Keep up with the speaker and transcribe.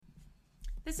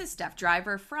This is Steph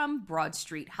Driver from Broad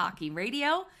Street Hockey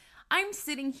Radio. I'm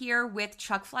sitting here with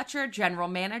Chuck Fletcher, General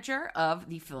Manager of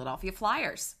the Philadelphia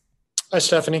Flyers. Hi,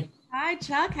 Stephanie. Hi,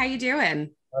 Chuck. How you doing?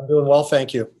 I'm doing well,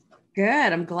 thank you. Good.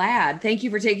 I'm glad. Thank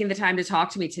you for taking the time to talk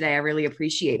to me today. I really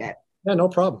appreciate it. Yeah, no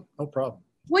problem. No problem.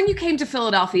 When you came to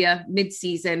Philadelphia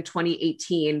mid-season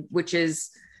 2018, which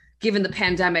is, given the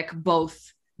pandemic,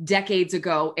 both decades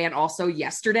ago and also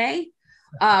yesterday,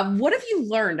 what have you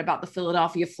learned about the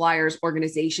Philadelphia Flyers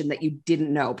organization that you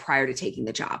didn't know prior to taking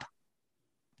the job?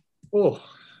 Oh,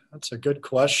 that's a good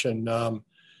question.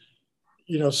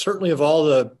 Certainly of all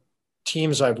the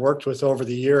teams I've worked with over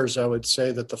the years, I would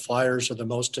say that the Flyers are the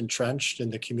most entrenched in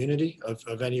the community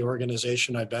of any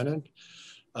organization I've been in.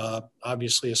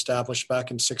 Obviously established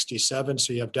back in '67,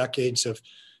 so you have decades of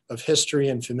history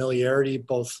and familiarity,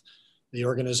 both the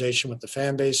organization with the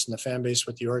fan base and the fan base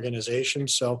with the organization.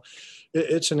 So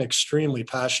it's an extremely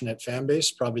passionate fan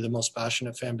base, probably the most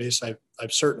passionate fan base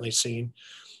I've certainly seen.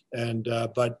 And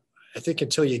but I think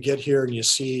until you get here and you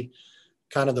see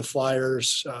kind of the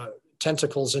Flyers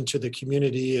tentacles into the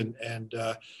community and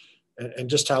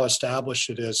just how established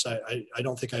it is, I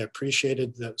don't think I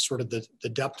appreciated the sort of the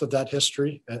depth of that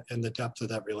history and the depth of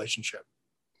that relationship.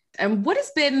 And what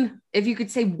has been, if you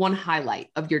could say, one highlight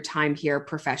of your time here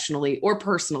professionally or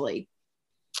personally?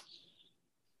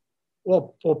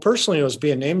 Well, personally, it was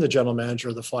being named the general manager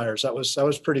of the Flyers. That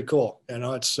was pretty cool. You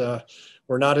know, it's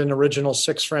we're not an original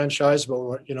six franchise, but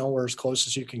we're as close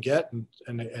as you can get.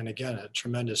 And again, a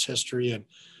tremendous history and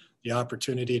the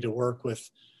opportunity to work with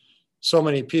so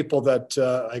many people that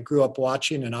I grew up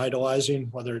watching and idolizing,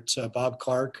 whether it's Bob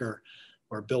Clark or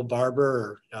Bill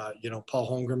Barber or Paul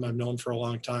Holmgren, I've known for a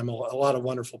long time. A lot of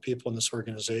wonderful people in this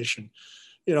organization.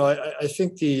 I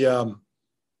think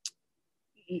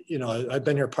I've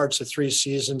been here parts of 3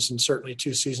 seasons, and certainly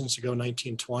 2 seasons ago,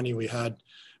 1920, we had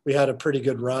a pretty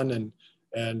good run,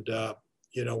 and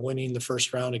winning the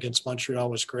first round against Montreal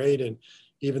was great, and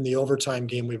even the overtime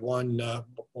game we won,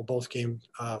 both game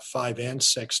 5 and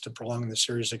 6 to prolong the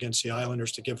series against the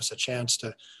Islanders to give us a chance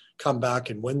to come back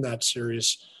and win that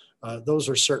series. Those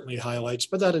are certainly highlights,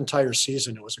 but that entire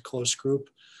season, it was a close group.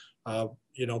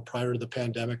 Prior to the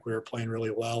pandemic, we were playing really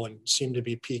well and seemed to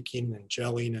be peaking and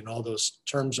gelling and all those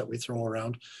terms that we throw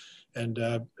around. And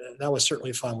that was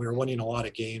certainly fun. We were winning a lot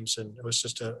of games, and it was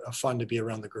just a fun to be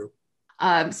around the group.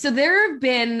 So there have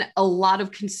been a lot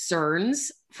of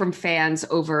concerns from fans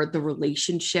over the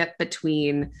relationship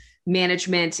between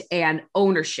management and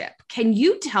ownership. Can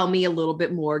you tell me a little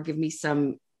bit more, give me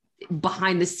some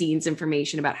behind the scenes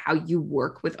information about how you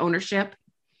work with ownership?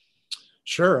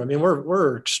 Sure. I mean,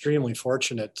 we're extremely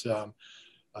fortunate. Comcast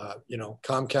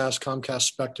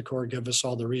Spectacor give us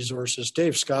all the resources.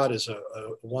 Dave Scott is a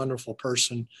wonderful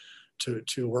person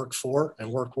to work for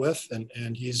and work with,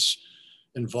 and he's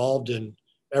involved in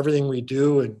everything we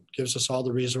do and gives us all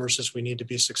the resources we need to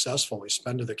be successful. We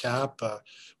spend to the cap.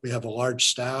 We have a large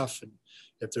staff, and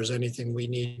if there's anything we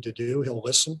need to do, he'll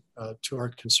listen to our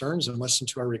concerns and listen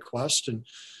to our requests. And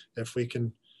if we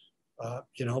can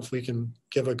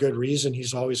give a good reason,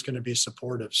 he's always going to be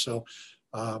supportive. So,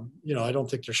 I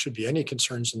don't think there should be any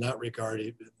concerns in that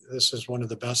regard. This is one of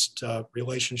the best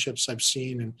relationships I've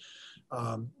seen, and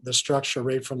the structure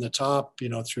right from the top,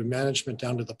 through management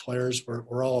down to the players,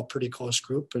 we're all a pretty close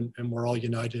group, and we're all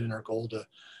united in our goal to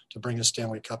bring a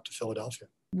Stanley Cup to Philadelphia.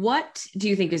 What do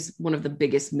you think is one of the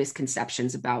biggest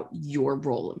misconceptions about your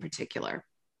role in particular?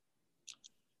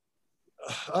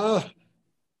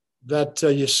 That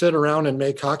you sit around and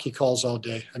make hockey calls all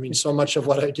day. I mean, so much of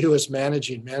what I do is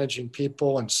managing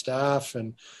people and staff,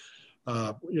 and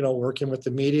working with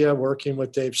the media, working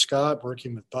with Dave Scott,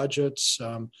 working with budgets.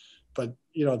 But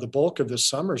the bulk of this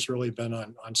summer has really been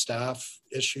on staff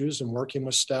issues and working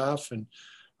with staff, and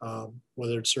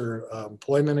whether it's their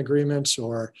employment agreements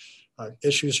or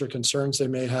issues or concerns they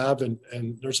may have. And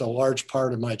there's a large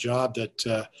part of my job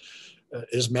that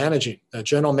is managing.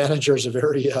 General manager is a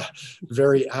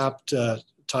very apt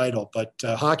title, but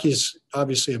hockey's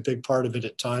obviously a big part of it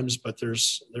at times. But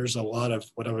there's a lot of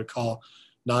what I would call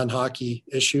non-hockey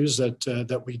issues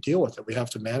that we deal with, that we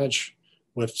have to manage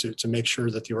with to make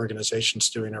sure that the organization's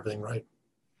doing everything right.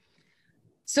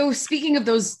 So speaking of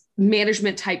those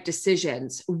management type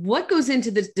decisions, what goes into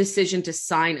the decision to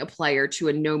sign a player to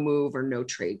a no move or no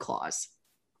trade clause?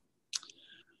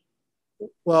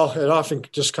 Well, it often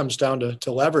just comes down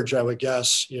to leverage, I would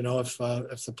guess. If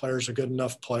the player's a good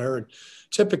enough player, and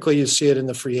typically you see it in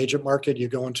the free agent market. You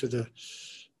go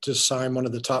to sign one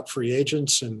of the top free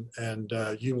agents, and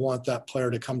you want that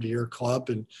player to come to your club,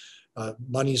 and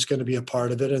money's going to be a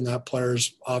part of it, and that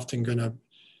player's often going to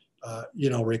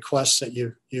requests that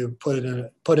you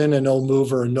put in a no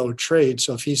move or a no trade.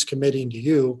 So if he's committing to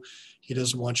you, he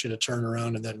doesn't want you to turn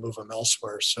around and then move him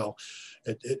elsewhere. So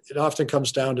it often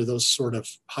comes down to those sort of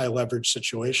high leverage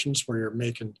situations where you're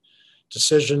making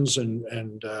decisions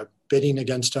and bidding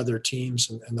against other teams,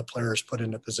 and the players put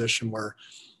in a position where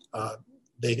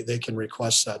they can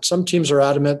request that. Some teams are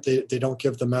adamant they don't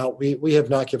give them out. We have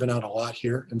not given out a lot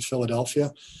here in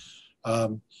Philadelphia,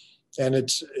 and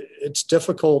it's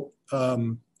difficult.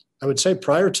 I would say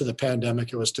prior to the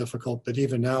pandemic it was difficult, but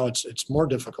even now it's more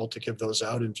difficult to give those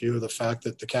out in view of the fact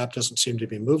that the cap doesn't seem to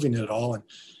be moving at all, and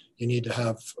you need to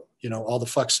have all the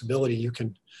flexibility you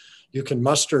can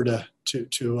muster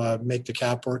to make the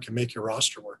cap work and make your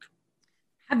roster work.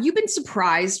 Have you been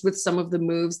surprised with some of the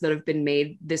moves that have been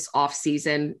made this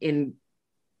offseason in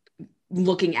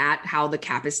looking at how the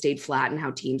cap has stayed flat and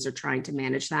how teams are trying to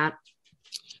manage that?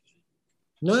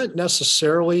 Not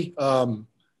necessarily.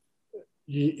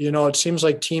 It seems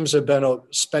like teams have been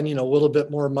spending a little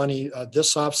bit more money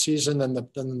this offseason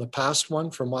than the past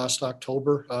one from last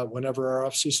October, whenever our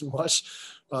offseason was.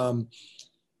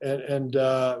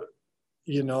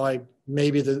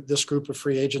 Maybe this group of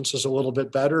free agents is a little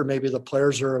bit better. Maybe the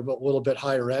players are a little bit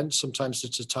higher end. Sometimes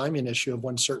it's a timing issue of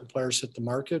when certain players hit the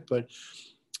market. But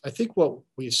I think what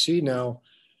we see now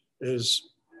is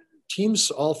teams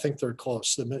all think they're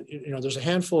close. There's a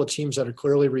handful of teams that are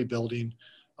clearly rebuilding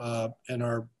and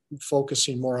are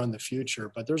focusing more on the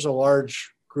future. But there's a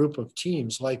large group of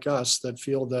teams like us that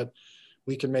feel that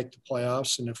we can make the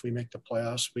playoffs. And if we make the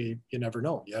playoffs, you never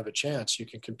know. You have a chance. You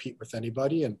can compete with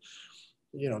anybody. And,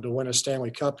 to win a Stanley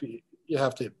Cup, you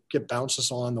have to get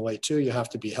bounces along the way too. You have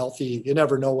to be healthy. You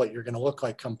never know what you're going to look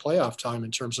like come playoff time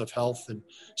in terms of health and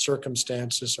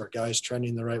circumstances or guys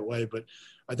trending the right way. But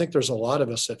I think there's a lot of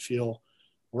us that feel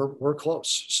we're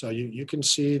close. So you can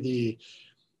see the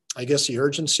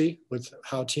urgency with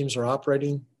how teams are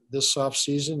operating this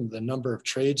offseason, the number of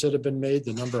trades that have been made,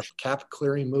 the number of cap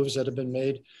clearing moves that have been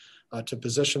made to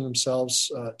position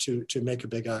themselves to make a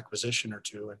big acquisition or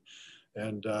two.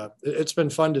 And it's been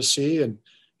fun to see, and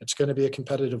it's going to be a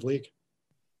competitive league.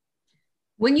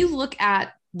 When you look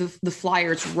at the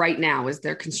Flyers right now as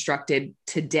they're constructed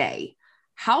today,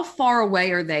 how far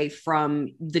away are they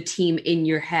from the team in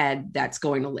your head that's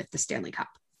going to lift the Stanley Cup?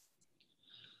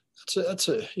 It's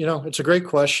a great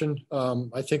question.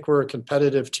 I think we're a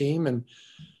competitive team, and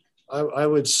I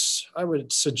would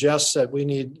suggest that we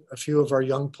need a few of our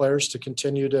young players to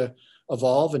continue to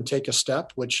evolve and take a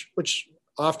step, which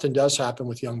often does happen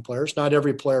with young players. Not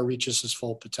every player reaches his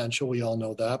full potential. We all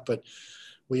know that, but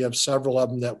we have several of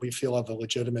them that we feel have a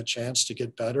legitimate chance to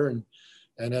get better. And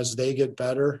as they get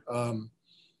better,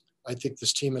 I think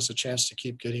this team has a chance to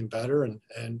keep getting better.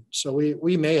 And so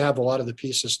we may have a lot of the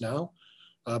pieces now,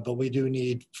 but we do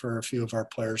need for a few of our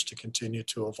players to continue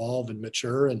to evolve and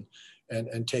mature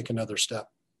and take another step.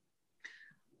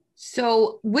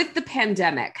 So with the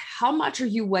pandemic, how much are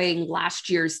you weighing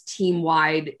last year's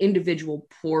team-wide individual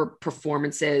poor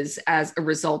performances as a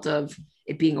result of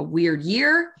it being a weird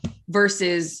year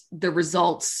versus the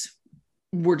results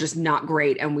were just not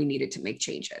great and we needed to make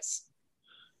changes?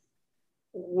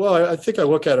 Well, I think I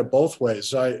look at it both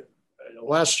ways.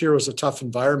 Last year was a tough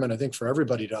environment, I think, for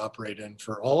everybody to operate in,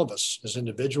 for all of us as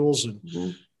individuals,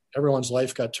 and everyone's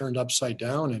life got turned upside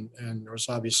down. And there was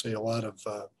obviously a lot of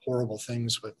horrible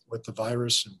things with the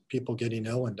virus and people getting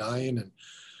ill and dying.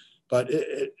 But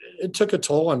it took a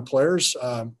toll on players.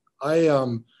 We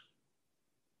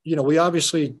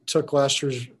obviously took last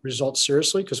year's results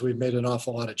seriously because we've made an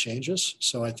awful lot of changes.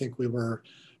 So I think we were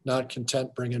not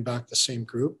content bringing back the same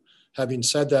group. Having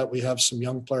said that, we have some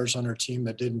young players on our team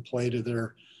that didn't play to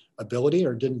their ability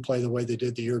or didn't play the way they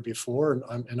did the year before.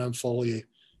 And I'm fully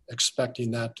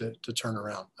expecting that to turn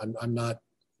around. I'm not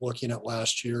looking at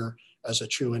last year as a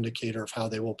true indicator of how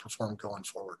they will perform going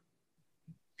forward.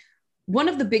 One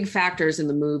of the big factors in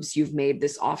the moves you've made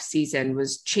this offseason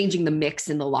was changing the mix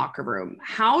in the locker room.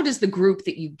 How does the group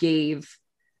that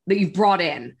you've brought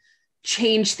in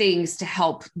change things to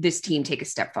help this team take a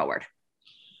step forward?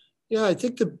 Yeah, I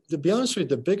think to be honest with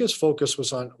you, the biggest focus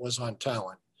was on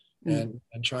talent and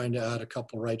trying to add a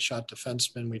couple right shot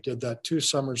defensemen. We did that 2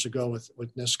 summers ago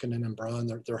with Niskanen and Braun.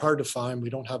 They're hard to find. We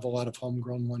don't have a lot of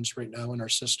homegrown ones right now in our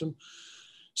system.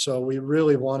 So we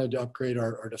really wanted to upgrade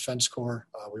our defense core.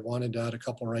 We wanted to add a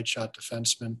couple right shot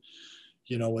defensemen.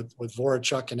 With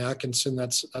Voracek and Atkinson,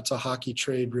 that's a hockey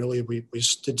trade, really. We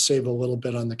did save a little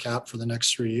bit on the cap for the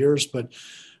next 3 years, but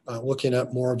looking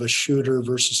at more of a shooter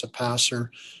versus a passer.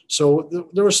 So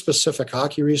there were specific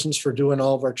hockey reasons for doing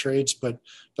all of our trades, but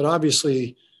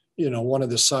obviously, one of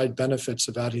the side benefits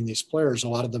of adding these players, a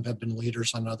lot of them have been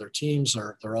leaders on other teams,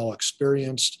 they're all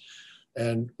experienced.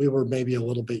 And we were maybe a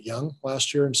little bit young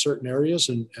last year in certain areas.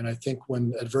 And I think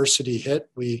when adversity hit,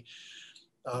 we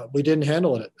didn't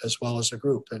handle it as well as a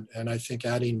group. And I think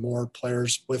adding more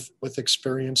players with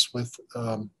experience, with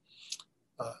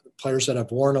players that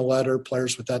have worn a letter,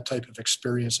 players with that type of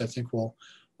experience, I think will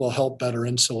help better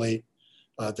insulate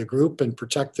the group and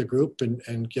protect the group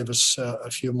and give us a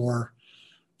few more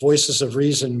voices of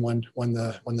reason when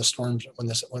the storms, when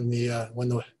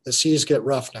the seas get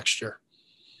rough next year.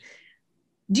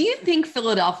 Do you think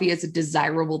Philadelphia is a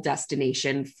desirable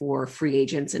destination for free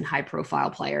agents and high profile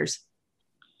players?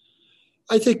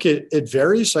 I think it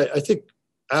varies. I think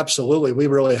absolutely. We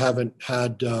really haven't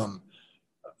had,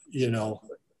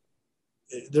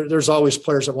 there's always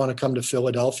players that want to come to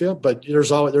Philadelphia, but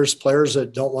there's players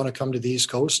that don't want to come to the East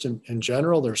Coast in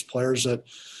general. There's players that,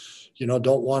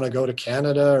 don't want to go to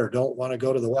Canada or don't want to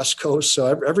go to the West Coast. So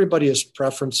everybody has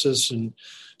preferences, and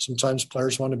sometimes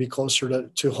players want to be closer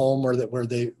to home or where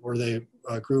they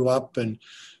grew up. And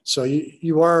so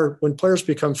when players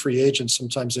become free agents,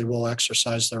 sometimes they will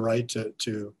exercise their right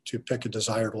to pick a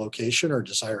desired location or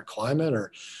desired climate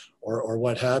or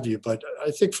what have you. But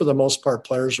I think for the most part,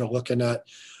 players are looking at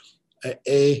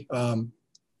the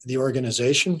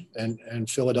organization, and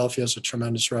Philadelphia has a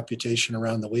tremendous reputation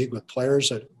around the league with players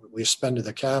that we spend to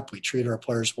the cap. We treat our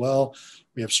players well.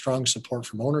 We have strong support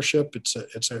from ownership. It's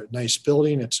a nice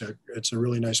building. It's a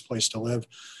really nice place to live.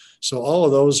 So all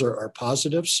of those are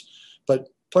positives, but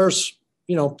players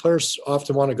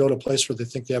often want to go to a place where they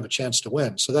think they have a chance to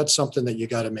win. So that's something that you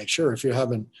got to make sure. If you're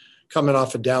coming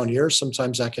off a down year,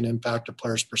 sometimes that can impact a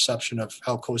player's perception of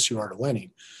how close you are to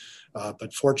winning.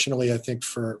 But fortunately, I think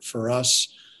for us,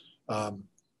 I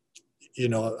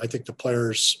think the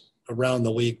players around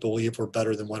the league believe we're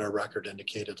better than what our record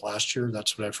indicated last year.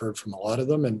 That's what I've heard from a lot of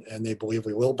them. And they believe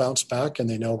we will bounce back, and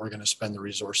they know we're going to spend the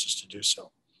resources to do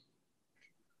so.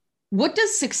 What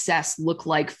does success look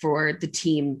like for the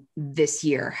team this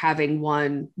year, having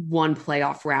won one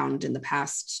playoff round in the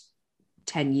past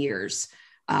 10 years?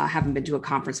 Haven't been to a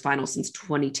conference final since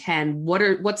 2010.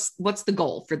 What's the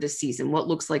goal for this season? What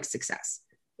looks like success?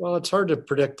 Well, it's hard to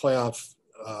predict playoff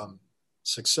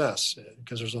success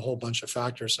because there's a whole bunch of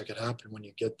factors that could happen when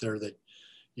you get there that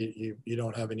you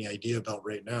don't have any idea about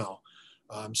right now.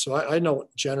 So I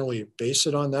don't generally base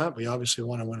it on that. We obviously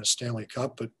want to win a Stanley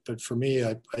Cup, but for me,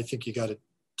 I think you got to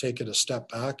take it a step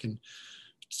back. And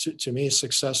to me,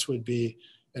 success would be,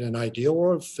 in an ideal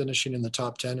world, finishing in the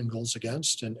top 10 in goals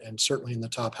against, and certainly in the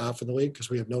top half of the league, because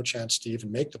we have no chance to even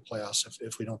make the playoffs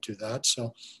if we don't do that.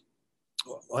 So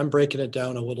I'm breaking it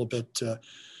down a little bit,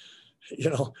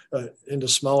 into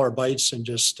smaller bites and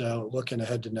just looking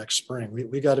ahead to next spring.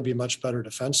 We got to be much better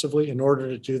defensively. In order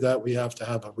to do that, we have to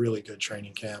have a really good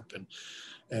training camp. And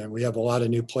we have a lot of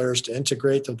new players to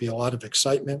integrate. There'll be a lot of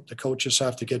excitement. The coaches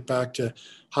have to get back to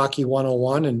hockey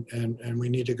 101, and we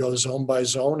need to go zone by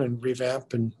zone and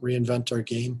revamp and reinvent our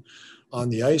game on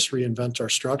the ice, reinvent our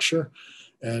structure.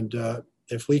 And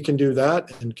if we can do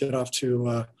that and get off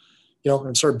to,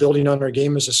 and start building on our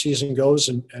game as the season goes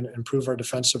and improve our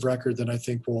defensive record, then I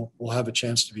think we'll have a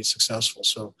chance to be successful.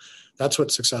 So that's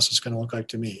what success is going to look like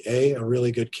to me. A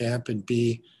really good camp, and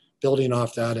B, building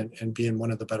off that and being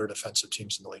one of the better defensive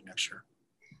teams in the league next year.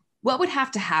 What would have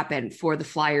to happen for the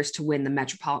Flyers to win the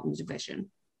Metropolitan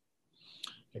Division?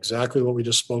 Exactly what we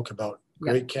just spoke about.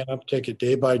 Great camp, take it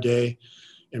day by day,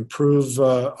 improve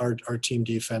our team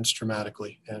defense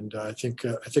dramatically. And I think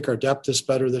our depth is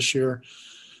better this year.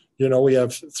 We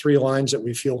have three lines that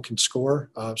we feel can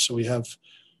score. So we have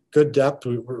good depth.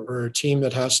 We're a team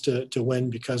that has to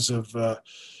win because of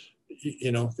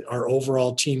our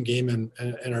overall team game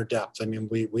and our depth. I mean,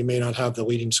 we may not have the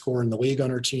leading scorer in the league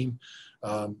on our team.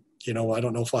 I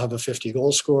don't know if we'll have a 50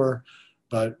 goal scorer,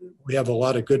 but we have a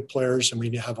lot of good players, and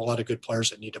we have a lot of good players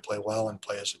that need to play well and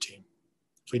play as a team.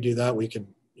 If we do that, we can,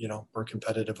 we're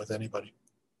competitive with anybody.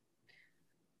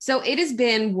 So it has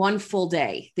been one full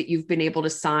day that you've been able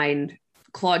to sign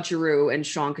Claude Giroux and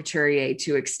Sean Couturier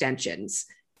to extensions.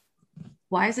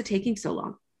 Why is it taking so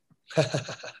long?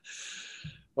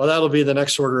 Well, that'll be the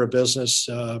next order of business,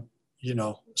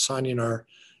 signing our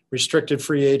restricted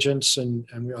free agents, and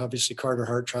we obviously Carter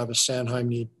Hart, Travis Sanheim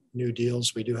need new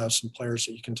deals. We do have some players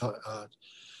that you can talk,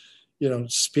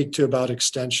 speak to about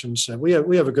extensions, and we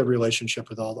have a good relationship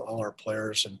with all our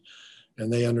players, and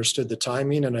they understood the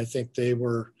timing, and I think they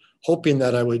were hoping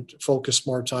that I would focus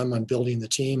more time on building the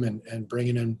team and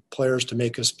bringing in players to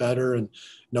make us better, and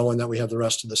knowing that we have the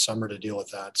rest of the summer to deal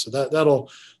with that. So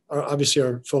that'll obviously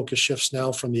our focus shifts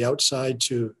now from the outside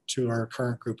to our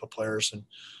current group of players, and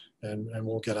and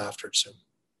we'll get after it soon.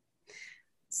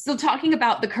 So talking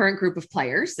about the current group of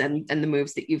players and the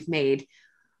moves that you've made,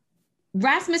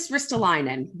 Rasmus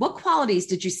Ristolainen, what qualities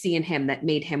did you see in him that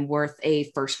made him worth a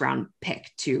first round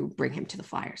pick to bring him to the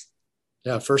Flyers?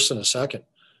 Yeah, first and a second.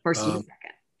 First and a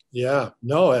second. Yeah,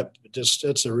 no,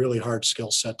 it's a really hard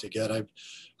skill set to get.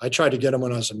 I tried to get him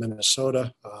when I was in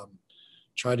Minnesota.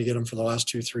 Tried to get him for the last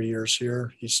 2-3 years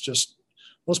here. He's just,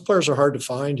 most players are hard to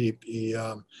find. He's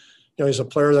a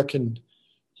player that can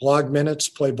log minutes,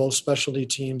 play both specialty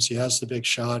teams. He has the big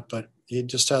shot, but he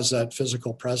just has that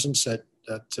physical presence that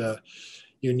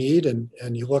you need.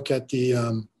 And you look at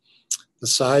the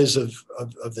size of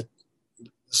the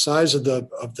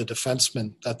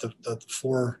defensemen that the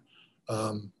four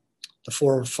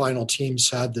final teams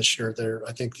had this year.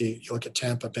 You look at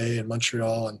Tampa Bay and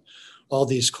Montreal and all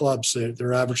these clubs,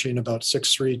 they're averaging about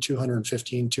 6'3",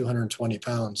 215, 220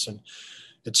 pounds. And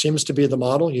it seems to be the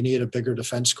model. You need a bigger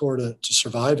defense core to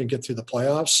survive and get through the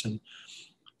playoffs. And,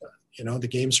 the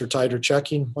games are tighter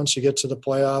checking once you get to the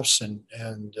playoffs,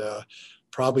 and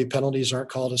probably penalties aren't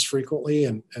called as frequently.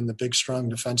 And the big, strong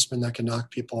defensemen that can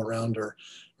knock people around are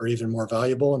even more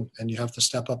valuable. And you have to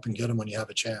step up and get them when you have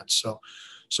a chance.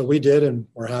 So we did, and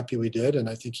we're happy we did. And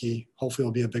I think he hopefully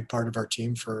will be a big part of our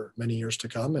team for many years to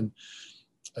come. And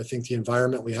I think the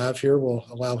environment we have here will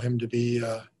allow him to be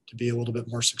a little bit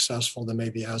more successful than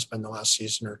maybe he has been the last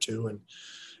season or two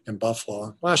in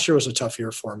Buffalo. Last year was a tough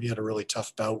year for him. He had a really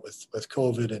tough bout with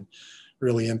COVID and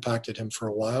really impacted him for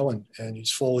a while. And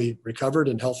he's fully recovered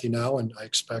and healthy now. And I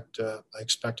expect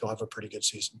he'll have a pretty good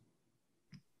season.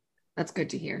 That's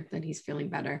good to hear that he's feeling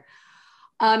better.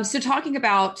 So talking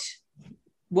about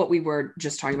what we were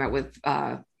just talking about with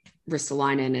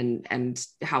Ristolainen and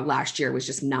how last year was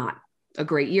just not a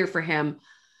great year for him.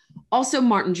 Also,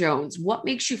 Martin Jones, what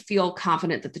makes you feel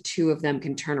confident that the two of them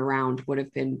can turn around what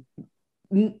have been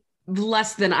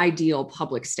less than ideal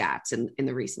public stats in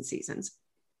the recent seasons?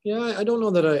 Yeah, I don't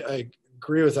know that I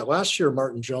agree with that. Last year,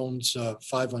 Martin Jones'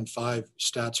 5-on-5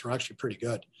 stats were actually pretty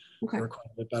good. Okay. They were quite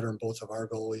a bit better than both of our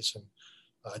goalies. And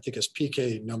I think his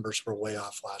PK numbers were way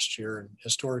off last year. And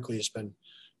historically, he's been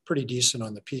pretty decent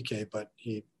on the PK, but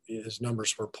his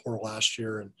numbers were poor last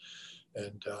year.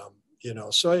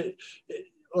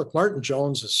 Look, Martin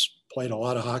Jones has played a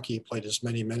lot of hockey. He played as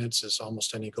many minutes as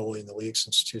almost any goalie in the league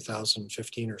since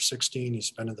 2015 or 16.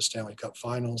 He's been in the Stanley Cup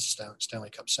Finals, Stanley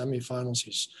Cup semifinals.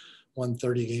 He's won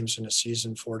 30 games in a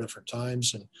season 4 different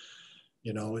times. And,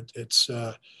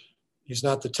 he's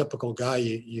not the typical guy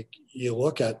you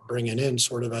look at bringing in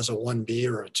sort of as a 1B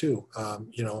or a 2. I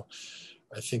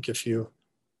think if you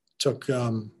took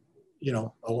a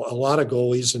lot of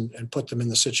goalies and put them in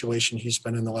the situation he's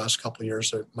been in the last couple of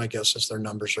years, my guess is their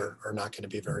numbers are not going to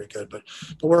be very good. But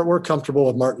we're comfortable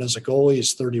with Martin as a goalie.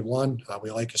 He's 31.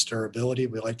 We like his durability.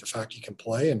 We like the fact he can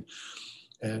play.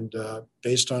 And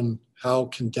based on how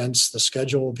condensed the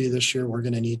schedule will be this year, we're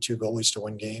going to need 2 goalies to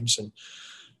win games.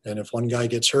 And if one guy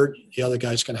gets hurt, the other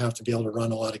guy's going to have to be able to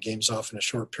run a lot of games off in a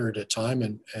short period of time.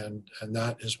 And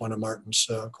that is one of Martin's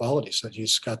qualities, that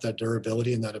he's got that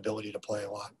durability and that ability to play a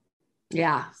lot.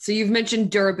 Yeah. So you've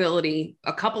mentioned durability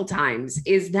a couple times.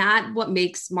 Is that what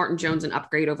makes Martin Jones an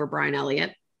upgrade over Brian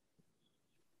Elliott?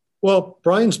 Well,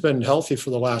 Brian's been healthy for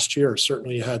the last year.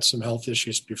 Certainly had some health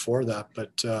issues before that,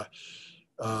 but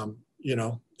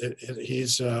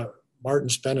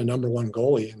Martin's been a number 1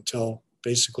 goalie until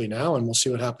basically now, and we'll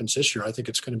see what happens this year. I think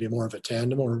it's going to be more of a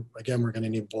tandem, or again, we're going to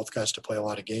need both guys to play a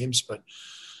lot of games, but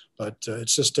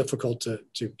it's just difficult to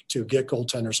get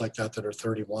goaltenders like that are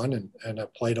 31 and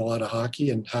have played a lot of hockey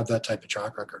and have that type of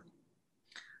track record.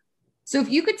 So if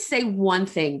you could say one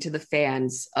thing to the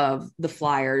fans of the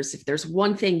Flyers, if there's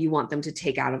one thing you want them to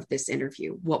take out of this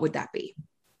interview, what would that be?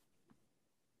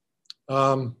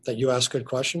 That you ask good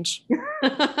questions.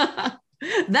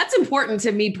 That's important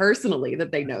to me personally,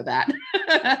 that they know that.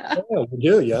 Yeah, we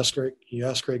do. You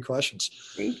ask great questions.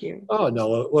 Thank you. Oh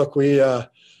no, look,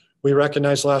 we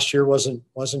recognized last year wasn't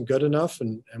good enough,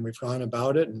 and we've gone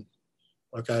about it. And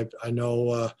look, I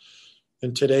know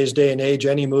in today's day and age,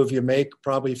 any move you make,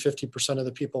 probably 50% of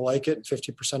the people like it and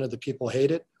 50% of the people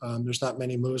hate it. There's not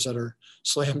many moves that are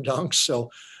slam dunks. So,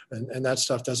 and that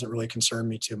stuff doesn't really concern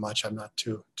me too much. I'm not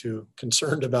too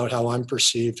concerned about how I'm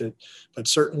perceived. But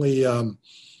certainly,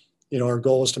 our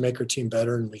goal is to make our team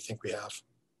better, and we think we have.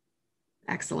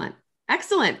 Excellent.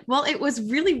 Well, it was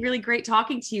really, really great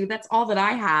talking to you. That's all that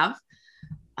I have.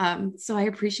 So I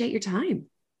appreciate your time.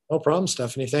 No problem,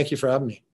 Stephanie. Thank you for having me.